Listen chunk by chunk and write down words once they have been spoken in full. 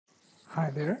Hi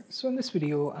there. So in this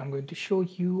video, I'm going to show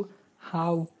you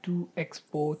how to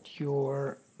export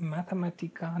your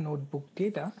Mathematica notebook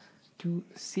data to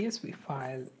CSV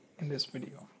file in this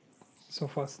video. So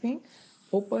first thing,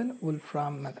 open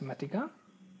Wolfram Mathematica.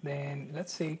 Then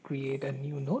let's say create a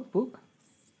new notebook.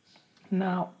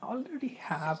 Now I already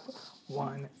have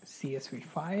one CSV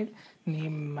file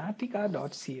named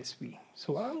mathematica.csv.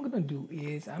 So what I'm going to do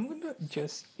is I'm going to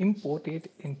just import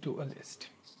it into a list.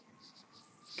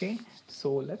 Okay,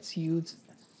 so let's use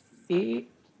a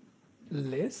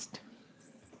list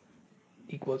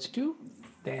equals to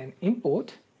then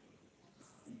import,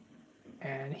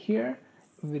 and here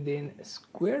within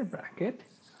square bracket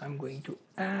I'm going to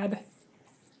add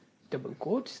double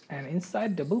quotes, and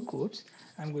inside double quotes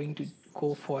I'm going to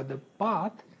go for the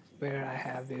path where I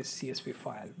have this CSV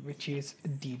file, which is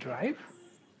D drive.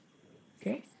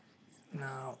 Okay,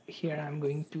 now here I'm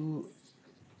going to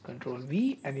Control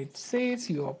V, and it says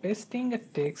you are pasting a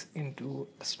text into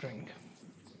a string.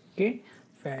 Okay,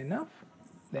 fair enough.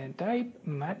 Then type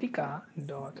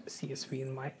mathematica.csv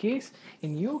in my case.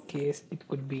 In your case, it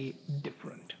could be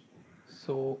different.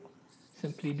 So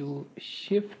simply do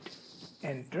Shift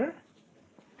Enter,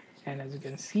 and as you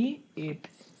can see, it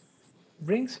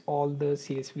brings all the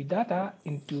CSV data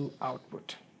into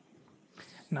output.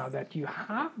 Now that you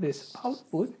have this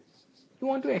output, you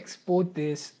want to export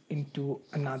this into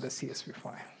another CSV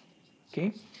file.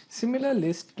 Okay, similar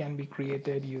list can be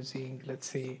created using, let's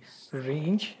say,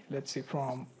 range, let's say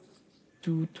from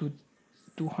 2 to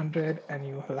 200, and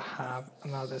you will have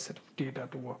another set of data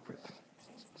to work with.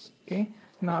 Okay,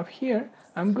 now here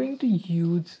I'm going to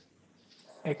use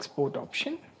export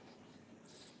option.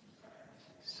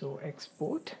 So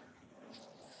export,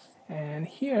 and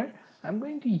here I'm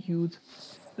going to use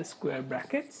the square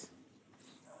brackets,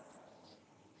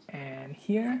 and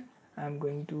here I'm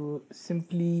going to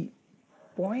simply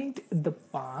point the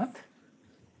path.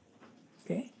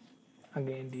 Okay,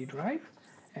 again D drive,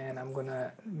 and I'm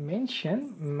gonna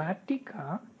mention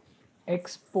Mathematica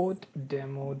export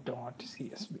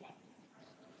demo.csv.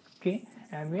 Okay,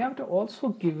 and we have to also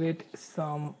give it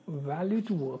some value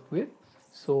to work with,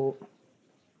 so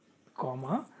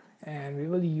comma, and we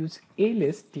will use a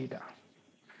list data.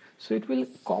 So it will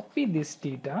copy this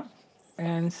data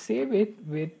and save it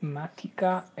with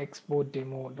Mathematica export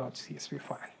demo.csv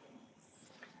file.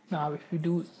 Now if you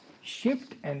do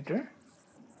Shift Enter,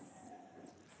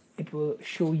 it will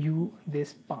show you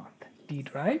this path, D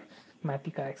drive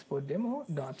Mathematica export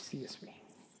demo.csv.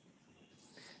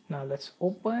 Now let's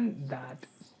open that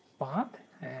path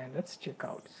and let's check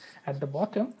out. At the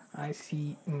bottom I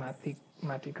see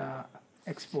Mathematica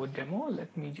export demo.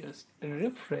 Let me just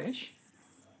refresh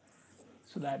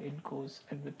so that it goes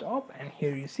at the top, and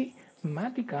here you see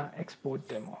Mathematica export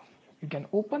demo. You can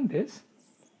open this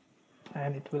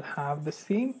and it will have the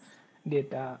same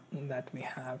data that we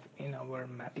have in our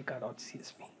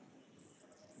mathematica.csv.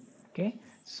 Okay,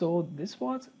 so this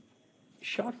was a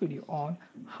short video on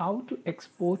how to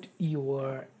export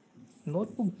your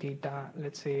notebook data,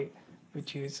 let's say,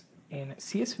 which is in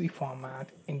CSV format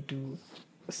into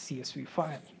a CSV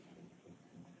file.